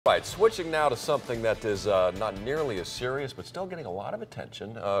Right, switching now to something that is not nearly as serious, but still getting a lot of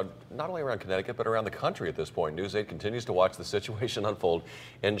attention, not only around Connecticut, but around the country at this point. News 8 continues to watch the situation unfold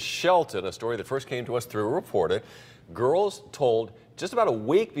in Shelton, a story that first came to us through a reporter. Girls told just about a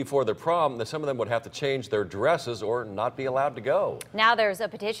week before their prom that some of them would have to change their dresses or not be allowed to go. Now there's a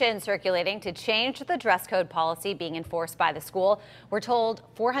petition circulating to change the dress code policy being enforced by the school. We're told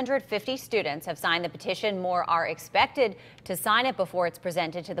 450 students have signed the petition. More are expected to sign it before it's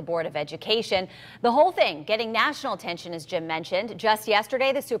presented to the Board of Education. The whole thing getting national attention, as Jim mentioned. Just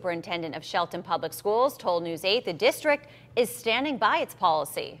yesterday, the superintendent of Shelton Public Schools told News 8 the district is standing by its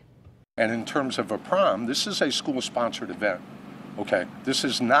policy. And in terms of a prom, this is a school-sponsored event. Okay, this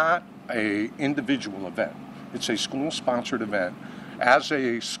is not an individual event. It's a school-sponsored event. As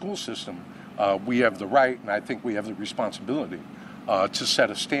a school system, we have the right, and I think we have the responsibility, to set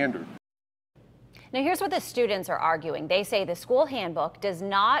a standard. Now, here's what the students are arguing. They say the school handbook does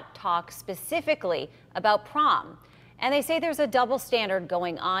not talk specifically about prom. And they say there's a double standard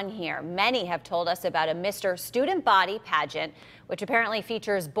going on here. Many have told us about a Mr. Student Body pageant, which apparently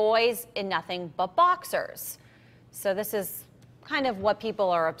features boys in nothing but boxers. So this is kind of what people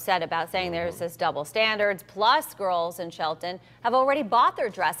are upset about, saying there's this double standards. Plus, girls in Shelton have already bought their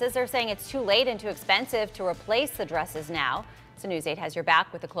dresses. They're saying it's too late and too expensive to replace the dresses now. So News 8 has your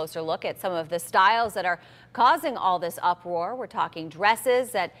back with a closer look at some of the styles that are causing all this uproar. We're talking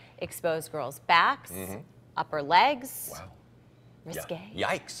dresses that expose girls' backs, upper legs. Wow. Risque.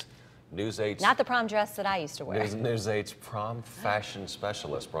 Yikes. News 8's Not the prom dress that I used to wear. News 8's prom fashion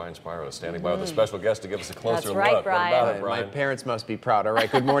specialist, Brian Spiro, is standing by with a special guest to give us a closer That's right, look. Brian. What about it, Brian? My parents must be proud. All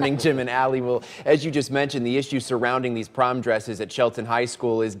right, good morning, Jim and Allie. Well, as you just mentioned, the issue surrounding these prom dresses at Shelton High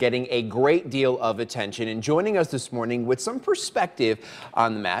School is getting a great deal of attention. And joining us this morning with some perspective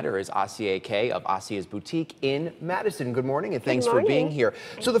on the matter is Asiya K of Asiya's Boutique in Madison. Good morning, and thanks for being here.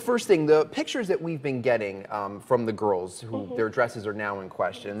 So the first thing, the pictures that we've been getting from the girls who their dresses are now in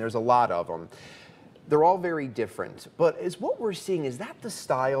question, and there's a lot of them. They're all very different, but is what we're seeing, is that the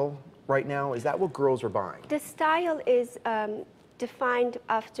style right now? Is that what girls are buying? The style is defined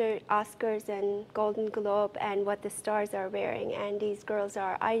after Oscars and Golden Globe and what the stars are wearing, and these girls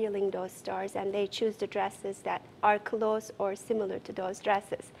are idling those stars, and they choose the dresses that are close or similar to those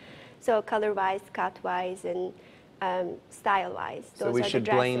dresses. So color-wise, cut-wise, and style-wise. So we should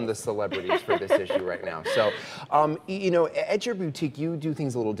blame the celebrities for this issue right now. So, you know, at your boutique, you do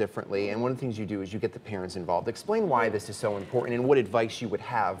things a little differently, and one of the things you do is you get the parents involved. Explain why this is so important and what advice you would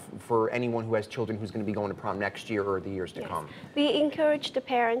have for anyone who has children who's going to be going to prom next year or the years to come. We encourage the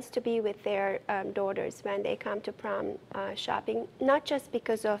parents to be with their daughters when they come to prom shopping, not just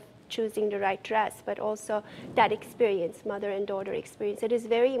because of choosing the right dress, but also that experience, mother and daughter experience. It is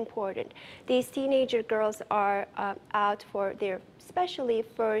very important. These teenager girls are out for their especially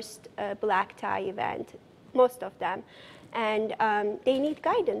first black tie event, most of them, and they need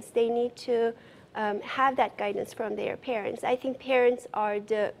guidance. They need to have that guidance from their parents. I think parents are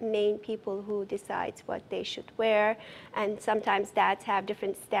the main people who decides what they should wear, and sometimes dads have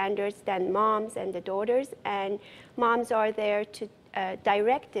different standards than moms and the daughters, and moms are there to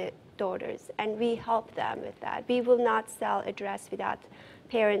direct the daughters, and we help them with that. We will not sell a dress without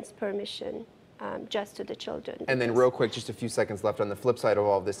parents' permission, just to the children. And then real quick, just a few seconds left. On the flip side of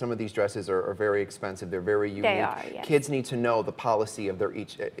all of this, some of these dresses are very expensive. They're very unique. They are, yes. Kids need to know the policy of their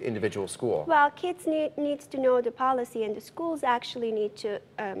each individual school. Well, kids needs to know the policy, and the schools actually need to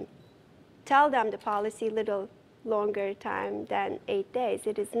tell them the policy little longer time than 8 days.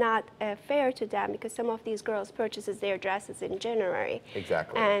 It is not fair to them, because some of these girls purchases their dresses in January.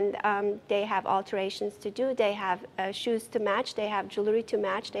 Exactly. And they have alterations to do. They have shoes to match. They have jewelry to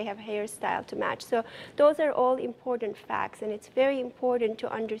match. They have hairstyle to match. So those are all important facts, and it's very important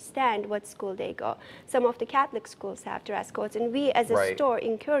to understand what school they go. Some of the Catholic schools have dress codes, and we as a store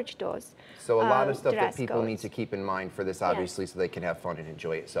encourage those. So a lot of stuff that people codes. need to keep in mind for this, obviously, so they can have fun and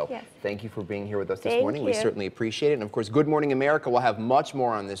enjoy it. So thank you for being here with us this morning. We certainly appreciate it. And of course, Good Morning America will have much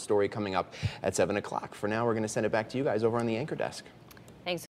more on this story coming up at 7 o'clock. For now, we're going to send it back to you guys over on the anchor desk.